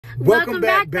Welcome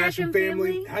back, Basham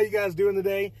family. How you guys doing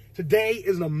today? Today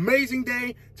is an amazing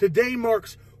day. Today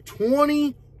marks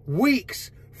 20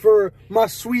 weeks for my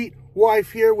sweet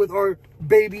wife here with our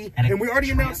baby. And we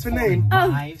already announced the name.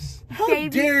 How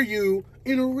dare you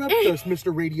interrupt us,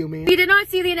 Mr. Radio Man? We did not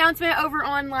see the announcement over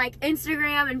on like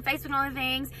Instagram and Facebook and all the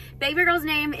things. Baby girl's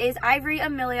name is Ivory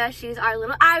Amelia. She's our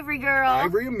little Ivory girl.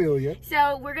 Ivory Amelia.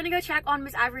 So we're gonna go check on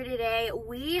Miss Ivory today.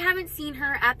 We haven't seen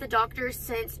her at the doctor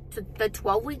since the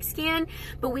 12-week scan,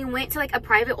 but we went to like a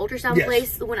private ultrasound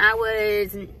place when I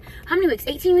was, how many weeks?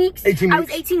 18 weeks? 18 weeks. I was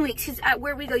 18 weeks because at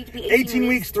where we go, you could be 18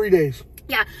 weeks, 3 days.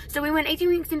 Yeah, so we went 18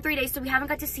 weeks and 3 days, so we haven't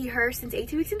got to see her since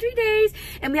 18 weeks and 3 days,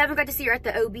 and we haven't got to see her at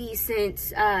the OB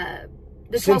since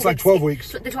the 12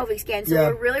 weeks. The 12-week scan. So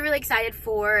we're really, really excited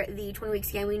for the 20-week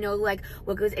scan. We know like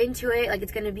what goes into it. Like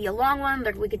it's going to be a long one.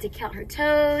 Like we get to count her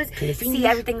toes, see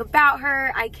everything about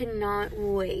her. I cannot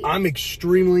wait. I'm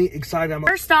extremely excited.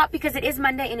 First stop, because it is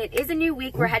Monday and it is a new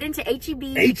week. We're heading to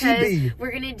HEB because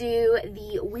we're going to do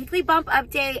the weekly bump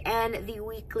update and the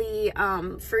weekly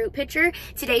fruit picture.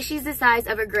 Today she's the size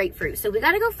of a grapefruit. So we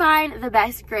got to go find the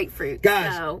best grapefruit.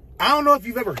 Guys, I don't know if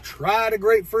you've ever tried a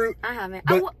grapefruit. I haven't.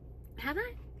 Have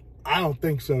I? I don't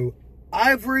think so.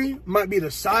 Ivory might be the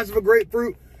size of a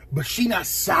grapefruit, but she not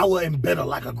sour and bitter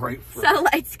like a grapefruit. So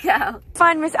let's go.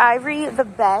 Find Miss Ivory the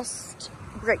best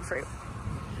grapefruit.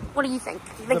 What do you think?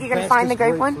 You think you're going to find the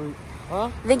grape one?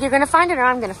 Huh? You think you're going to find it or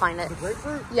I'm going to find it? The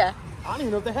grapefruit? Yeah. I don't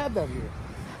even know if they had that here.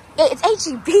 It's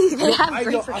HEB. They have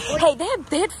grapefruit. Hey, they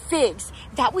had figs.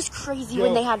 That was crazy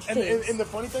when they had figs. And the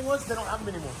funny thing was, they don't have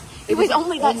them anymore. It was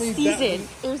only that season.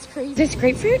 It was crazy. Is this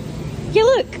grapefruit? Yeah,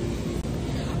 look.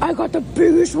 I got the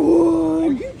biggest one.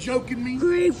 Are you joking me?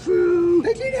 Grapefruit.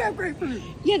 They did have grapefruit.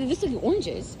 Yeah, this is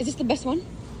oranges. Is this the best one?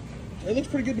 It looks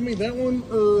pretty good to me. That one,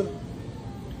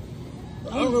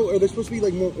 I don't know. Are they supposed to be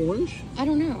like more orange? I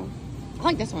don't know. I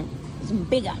like this one. It's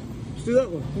bigger. Let's do that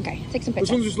one. Okay, take some pictures.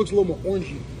 This one just looks a little more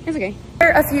orangey. It's okay.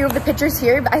 There are a few of the pictures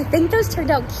here, but I think those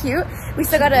turned out cute. We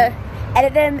still gotta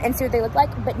edit them and see what they look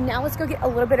like. But now let's go get a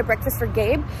little bit of breakfast for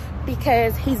Gabe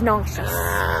because he's nauseous.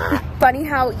 Funny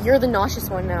how you're the nauseous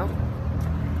one now.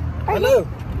 I know.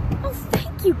 Oh,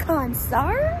 thank you, kind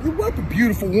sir. You're welcome,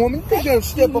 beautiful woman. You gotta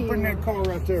step up in that car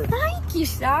right there. Thank you,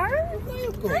 sir.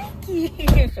 Thank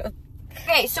you.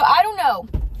 Okay, so I don't know.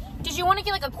 Did you want to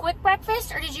get like a quick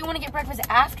breakfast or did you want to get breakfast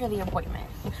after the appointment?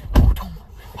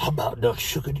 How about duck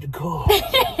sugar to the car?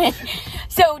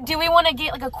 So do we want to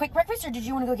get like a quick breakfast or did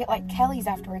you want to go get like Kelly's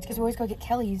afterwards? Because we always go get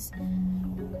Kelly's. Do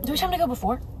we have time to go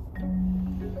before?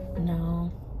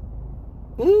 No.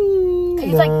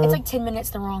 It's like 10 minutes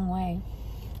the wrong way.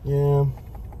 Yeah.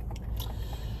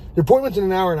 Your appointment's in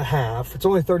an hour and a half. It's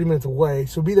only 30 minutes away,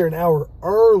 so be there an hour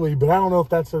early, but I don't know if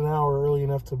that's an hour early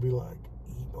enough to be like,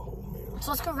 eat the whole meal.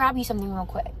 So let's go grab you something real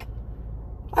quick.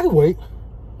 I can wait.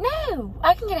 No,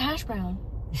 I can get a hash brown.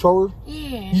 You sure?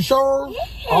 Yeah. You sure? Yeah.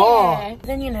 Ah.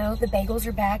 Then, you know, the bagels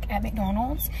are back at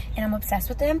McDonald's, and I'm obsessed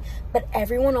with them. But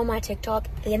everyone on my TikTok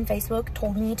and Facebook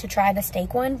told me to try the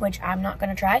steak one, which I'm not going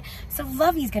to try. So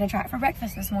Lovey's going to try it for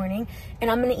breakfast this morning, and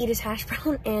I'm going to eat his hash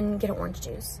brown and get an orange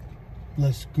juice.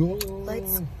 Let's go.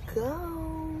 Let's go. Are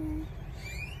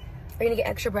you going to get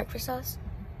extra breakfast sauce?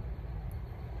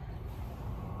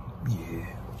 Yeah.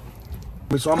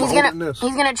 So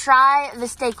he's gonna try the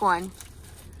steak one.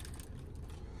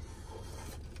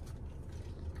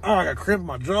 Oh, I got cramp in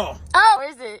my jaw. Oh, where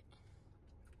is it?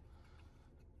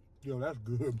 Yo, that's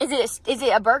good. Is it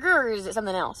a burger or is it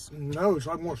something else? No, it's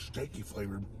like more steaky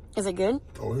flavored. Is it good?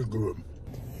 Oh, it's good.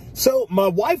 So my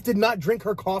wife did not drink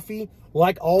her coffee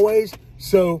like always.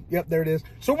 So, yep, there it is.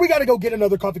 So we got to go get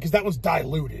another coffee because that one's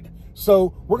diluted.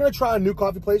 So we're going to try a new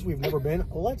coffee place we've never been.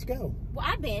 Let's go. Well,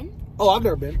 I've been. Oh, I've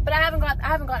never been. But I haven't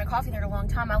gotten a coffee there in a long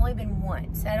time. I've only been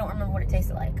once. I don't remember what it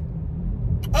tasted like.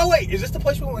 Oh, wait. Is this the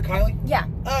place we went with Kylie? Yeah.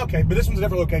 Oh, okay. But this one's a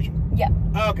different location. Yeah.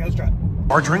 Oh, okay. Let's try it.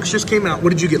 Our drinks just came out.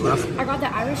 What did you get, love? I got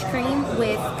the Irish cream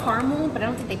with caramel, but I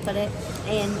don't think they put it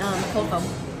in cocoa.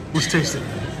 Let's taste it.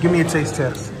 Give me a taste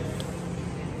test.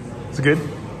 Is it good?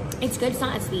 It's good. It's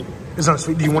not as sweet. It's not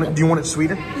sweet. Do you want it? Do you want it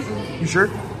sweeter? You sure?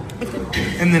 It's good.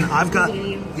 And then I've got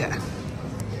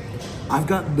I've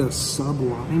got the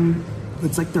Sublime.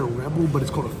 It's like their Rebel, but it's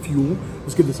called a Fuel.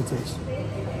 Let's give this a taste.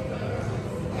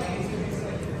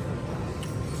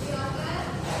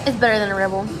 It's better than a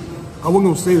Rebel. I wasn't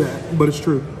gonna say that, but it's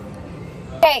true.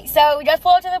 Okay, so we just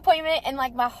pulled up to the appointment, and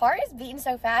like my heart is beating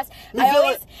so fast.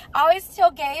 I always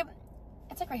tell Gabe,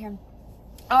 it's like right here.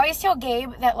 I always tell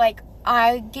Gabe that like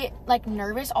I get like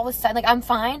nervous all of a sudden, like I'm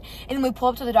fine, and then we pull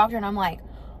up to the doctor, and I'm like,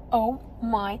 oh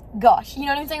my gosh. You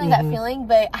know what I'm saying? Like that feeling.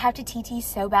 But I have to TT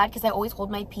so bad because I always hold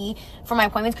my pee for my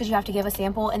appointments because you have to give a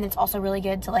sample. And it's also really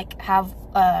good to like have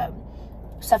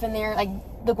stuff in there. Like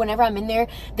whenever I'm in there,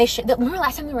 they should. Remember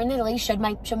last time we were in there, the lady showed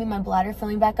me my bladder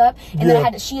filling back up, and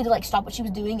then she had to like stop what she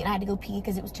was doing, and I had to go pee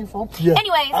because it was too full. Yeah.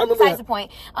 Anyways, besides the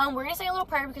point. We're gonna say a little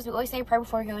prayer because we always say a prayer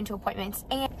before we go into appointments.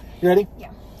 And you ready?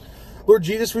 Yeah. Lord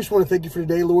Jesus, we just want to thank you for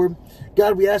today, Lord.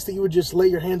 God, we ask that you would just lay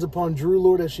your hands upon Drew,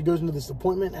 Lord, as she goes into this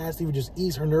appointment. I ask that you would just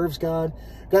ease her nerves, God.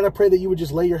 God, I pray that you would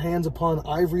just lay your hands upon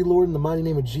Ivory, Lord, in the mighty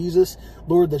name of Jesus.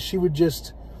 Lord, that she would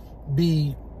just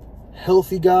be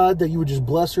healthy, God, that you would just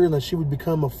bless her and that she would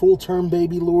become a full-term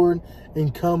baby, Lord,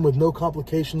 and come with no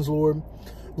complications, Lord.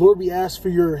 Lord, we ask for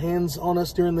your hands on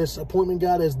us during this appointment,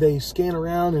 God, as they scan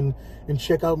around and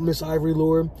check out Miss Ivory,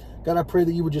 Lord. God, I pray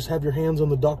that you would just have your hands on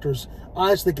the doctor's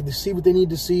eyes so they can see what they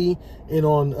need to see, and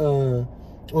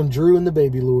on Drew and the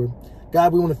baby, Lord.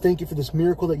 God, we want to thank you for this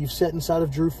miracle that you've set inside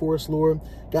of Drew for us, Lord.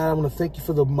 God, I want to thank you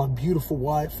for my beautiful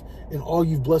wife and all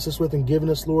you've blessed us with and given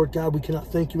us, Lord. God, we cannot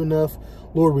thank you enough.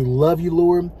 Lord, we love you,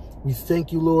 Lord. We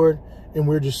thank you, Lord. And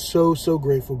we're just so, so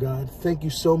grateful, God. Thank you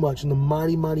so much. In the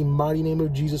mighty, mighty, mighty name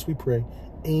of Jesus, we pray.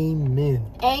 Amen.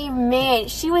 Amen.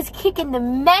 She was kicking the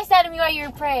mess out of me while you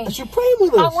were praying. She's praying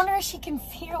with us. I wonder if she can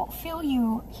hear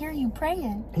you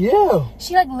praying. Yeah.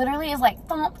 She like literally is like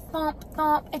thump, thump,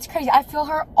 thump. It's crazy. I feel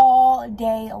her all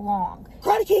day long.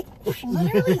 Karate kick.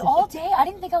 Literally all day. I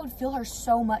didn't think I would feel her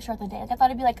so much throughout the day. Like I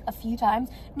thought it'd be like a few times.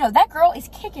 No, that girl is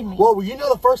kicking me. Well, you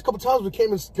know, the first couple times we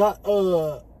came and got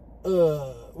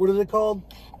what is it called?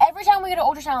 Every time we get an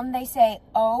ultrasound, they say,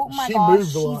 "Oh my gosh,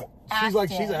 moves a lot. She's like,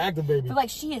 she's an active baby." But like,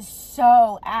 she is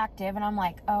so active, and I'm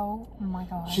like, oh my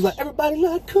gosh. She's like, everybody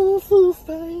like Kung Fu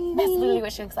Fighting. That's literally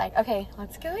what she looks like. Okay,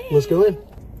 let's go in. Let's go in.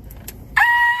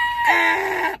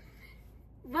 Ah!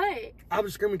 What? I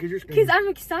was screaming because you're screaming. Because I'm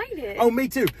excited. Oh, me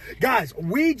too. Guys,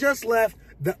 we just left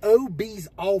the OB's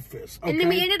office. Okay? And then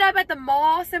we ended up at the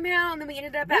mall somehow, and then we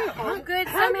ended up at Home Goods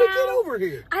somehow. How did we get over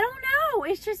here? I don't know.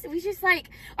 It's just, we just like,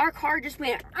 our car just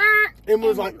went, and we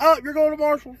was like, oh, you're going to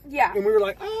Marshall? Yeah. And we were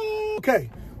like, oh, okay.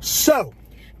 So,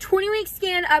 20-week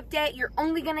scan update. You're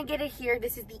only going to get it here.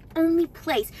 This is the only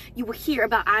place you will hear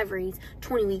about Ivory's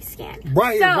 20-week scan.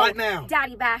 Right here, right now.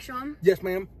 Daddy Basham. Yes,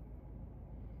 ma'am.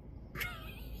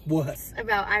 What?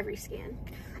 About Ivory scan.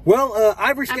 Well,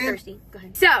 Ivory scan. I'm thirsty. Go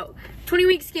ahead. So,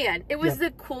 20-week scan. It was the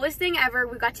coolest thing ever.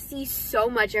 We got to see so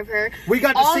much of her. We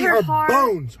got to see her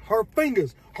bones, her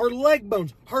fingers, her leg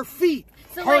bones, her feet,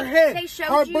 her head,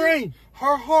 her brain,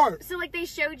 her heart. So, like, they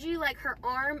showed you, like, her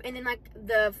arm, and then, like,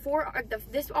 this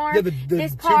arm,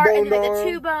 this the part, and then, like,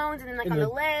 the 2 bones, and then, like, on the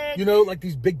leg. You know, like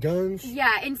these big guns.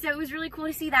 Yeah, and so it was really cool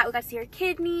to see that. We got to see her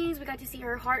kidneys. We got to see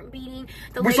her heart beating.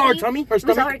 We saw her tummy, her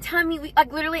stomach. We saw her tummy.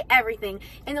 Like, literally everything.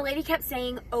 And the lady kept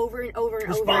saying over and over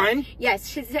and over. Spine? Yes,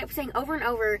 she kept saying over and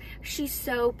over, she's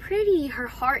so pretty. Her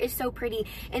heart is so pretty.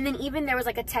 And then even there was,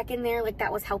 like, a tech in there, like,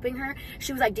 that was helping her.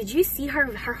 She was like, did you see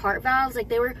her heart valves? Like,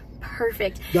 they were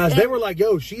perfect. Guys, they were like,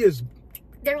 yo, she is...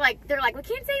 They're like, we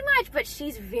can't say much, but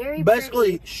she's very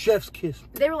basically pretty. Chef's kiss.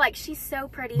 They were like, she's so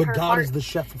pretty. But God is the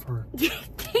chef of her.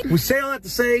 We say all that to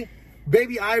say,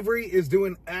 baby Ivory is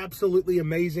doing absolutely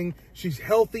amazing. She's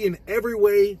healthy in every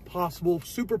way possible,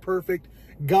 super perfect.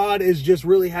 God has just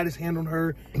really had his hand on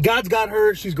her. God's got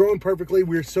her. She's growing perfectly.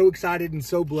 We're so excited and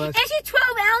so blessed. And she's 12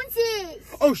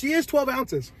 ounces. Oh, she is 12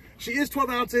 ounces. She is 12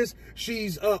 ounces.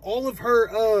 She's all of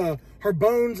her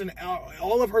bones and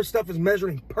all of her stuff is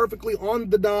measuring perfectly on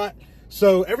the dot.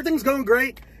 So everything's going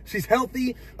great. She's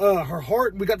healthy. Her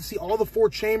heart, we got to see all the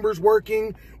 4 chambers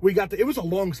working. We got to, it was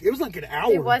like an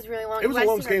hour. It was really long. It was a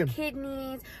long scan. Her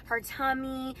kidneys, her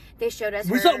tummy. They showed us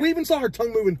we even saw her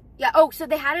tongue moving. Yeah. Oh, so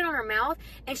they had it on her mouth,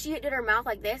 and she did her mouth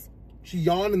like this. She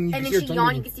yawned, and then she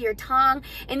yawned. You could see her tongue,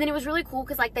 and then it was really cool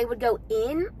because like they would go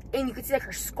in, and you could see like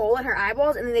her skull and her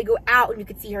eyeballs, and then they go out, and you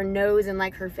could see her nose and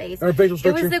like her face. Her facial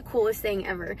structure. It was the coolest thing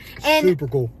ever. And super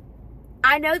cool.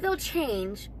 I know they'll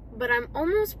change, but I'm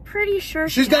almost pretty sure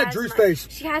she's got Drew's face.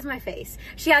 She has my face.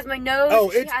 She has my nose.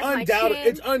 Oh, it's undoubtedly.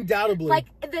 It's undoubtedly. Like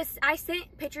this, I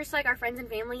sent pictures to like our friends and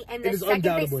family, and the second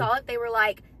they saw it, they were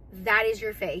like, "That is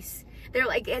your face." They're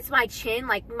like, it's my chin,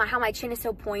 like how my chin is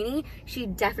so pointy. She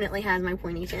definitely has my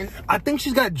pointy chin. I think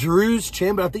she's got Drew's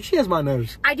chin, but I think she has my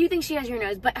nose. I do think she has your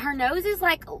nose, but her nose is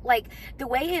like the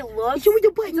way it looks. It's a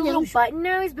little button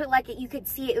nose, but like you could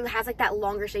see it has like that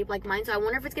longer shape like mine. So I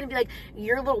wonder if it's gonna be like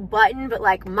your little button, but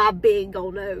like my big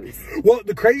old nose. Well,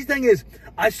 the crazy thing is,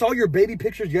 I saw your baby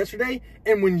pictures yesterday,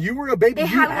 and when you were a baby, you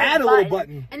had a little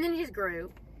button, and then it just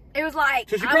grew. It was like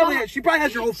so she probably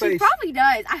has your whole face. She probably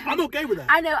does. I'm okay with that.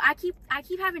 I know. I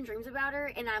keep having dreams about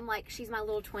her, and I'm like, she's my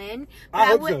little twin. But I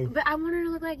hope so. But I want her to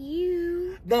look like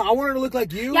you. No, I want her to look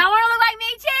like you. Y'all want her to look like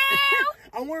me too.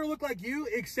 I want her to look like you,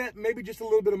 except maybe just a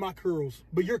little bit of my curls.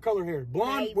 But your color hair,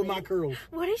 blonde with my curls.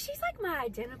 What if she's like my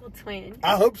identical twin?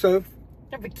 I hope so.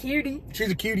 I'm a cutie. She's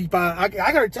a cutie pie. I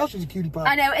gotta tell she's a cutie pie.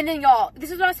 I know. And then y'all,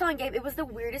 this is what I was telling Gabe. It was the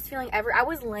weirdest feeling ever. I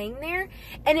was laying there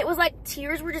and it was like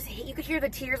tears were just you could hear the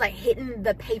tears like hitting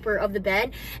the paper of the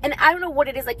bed. And I don't know what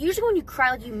it is. Like usually when you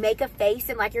cry, like you make a face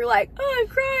and like you're like, oh, I'm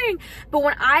crying. But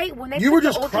when you were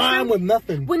just crying with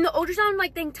nothing. When the ultrasound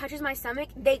like thing touches my stomach,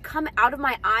 they come out of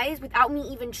my eyes without me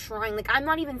even trying. Like I'm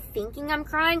not even thinking I'm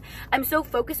crying. I'm so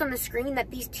focused on the screen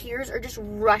that these tears are just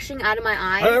rushing out of my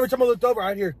eyes. And every time I looked over,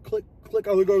 I'd hear click.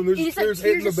 I look over and there's tears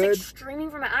hitting the bed. Like,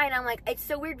 streaming from my eye, and I'm like, it's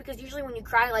so weird because usually when you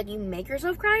cry, like you make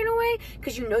yourself cry in a way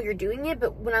because you know you're doing it.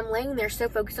 But when I'm laying there so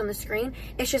focused on the screen,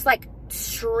 it's just like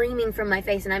streaming from my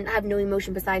face, and I have no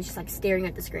emotion besides just like staring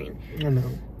at the screen. I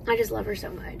know. I just love her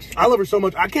so much. I love her so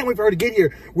much. I can't wait for her to get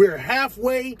here. We're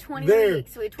halfway 20 there.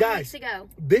 weeks. So we have 20 weeks to go.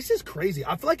 This is crazy.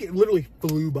 I feel like it literally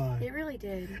flew by. It really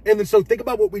did. And then so think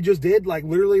about what we just did. Like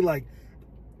literally like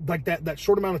that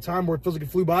short amount of time where it feels like it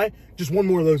flew by. Just one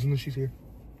more of those and then she's here.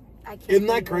 I can't. Isn't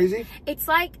that crazy? It's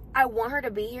like I want her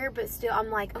to be here, but still I'm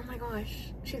like, oh my gosh,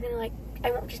 she's gonna like, I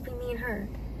won't just be me and her.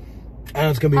 And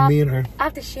it's gonna be me and her. I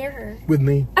have to share her with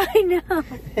me. I know.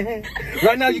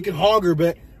 Right now you can hog her,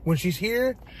 but when she's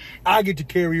here, I get to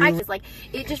carry her.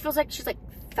 It just feels like she's like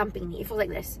thumping me. It feels like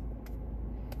this.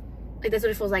 Like that's what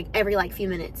it feels like every like few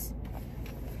minutes.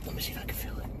 Let me see if I can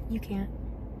feel it. You can't.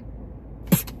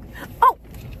 Oh.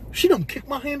 She done kicked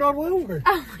my hand all the way over.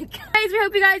 Oh my guys, we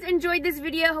hope you guys enjoyed this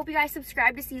video. Hope you guys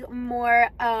subscribe to see more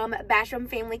Basham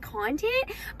family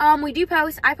content.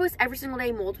 I post every single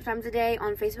day, multiple times a day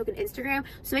on Facebook and Instagram.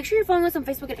 So make sure you're following us on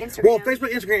Facebook and Instagram. Well, Facebook,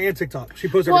 Instagram, and TikTok. She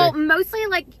posts every day. Well, mostly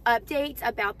like updates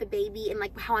about the baby and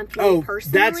like how I'm feeling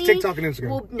personally. That's TikTok and Instagram.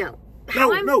 Well, no.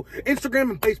 No, Instagram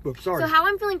and Facebook, sorry. So how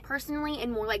I'm feeling personally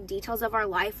and more like details of our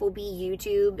life will be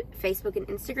YouTube, Facebook, and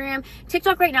Instagram.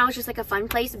 TikTok right now is just like a fun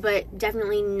place, but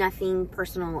definitely nothing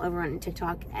personal over on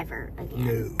TikTok ever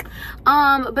again.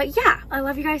 No. But yeah, I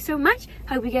love you guys so much.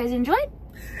 Hope you guys enjoyed.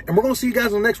 And we're going to see you guys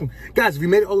on the next one. Guys, if you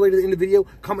made it all the way to the end of the video,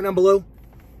 comment down below.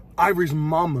 Ivory's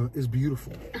mama is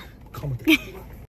beautiful. Comment down below.